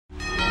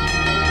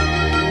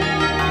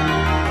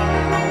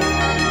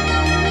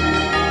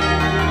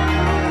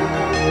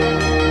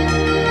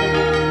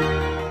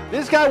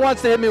guy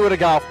wants to hit me with a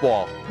golf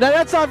ball. Now,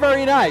 that's not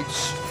very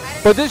nice.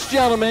 But this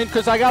gentleman,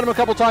 because I got him a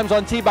couple times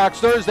on T-Box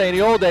Thursday in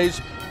the old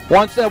days,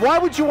 wants to. Why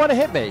would you want to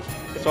hit me?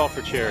 It's all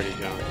for charity,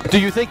 John. Do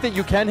you think that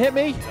you can hit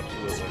me?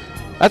 Absolutely.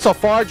 That's a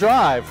far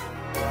drive.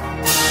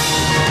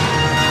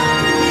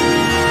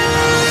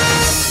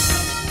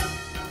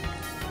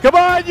 Come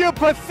on, you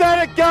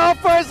pathetic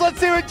golfers. Let's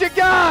see what you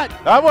got.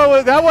 That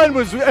one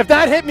was, if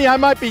that hit me, I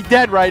might be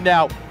dead right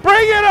now.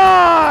 Bring it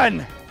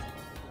on!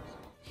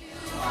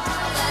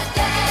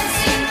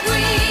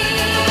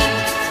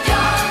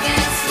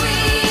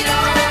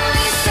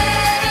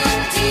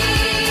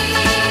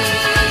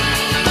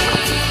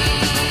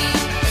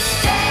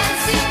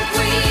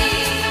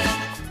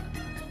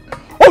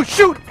 Oh,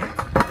 shoot!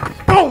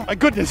 Oh, my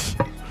goodness.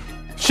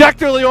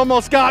 Schechterly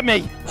almost got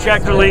me.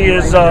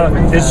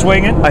 Schechterly is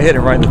swinging. I hit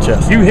him right in the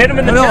chest. You hit him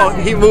in the chest?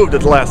 No, he moved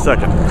at the last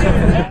second.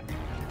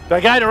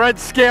 That guy in the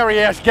red's scary,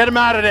 Ash. Get him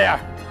out of there.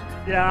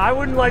 Yeah, I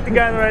wouldn't like the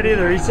guy in the red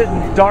either. He's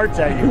hitting darts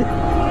at you.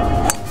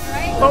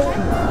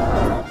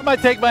 Oh. I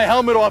might take my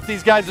helmet off.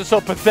 These guys are so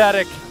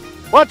pathetic.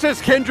 Watch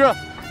this, Kendra.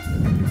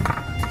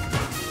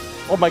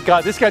 Oh my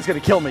God, this guy's gonna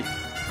kill me.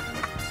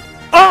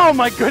 Oh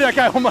my goodness, that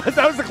guy almost,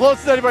 that was the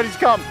closest anybody's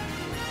come.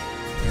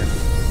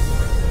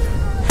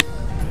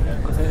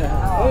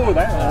 Oh,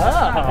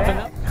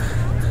 that.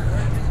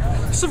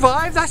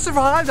 Survived, I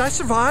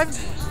survived.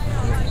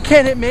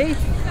 Can't hit me.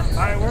 All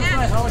right, where's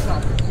my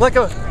helicopter? Like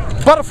a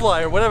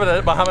butterfly or whatever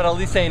that Muhammad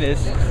Ali saying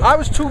is. I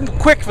was too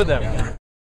quick for them.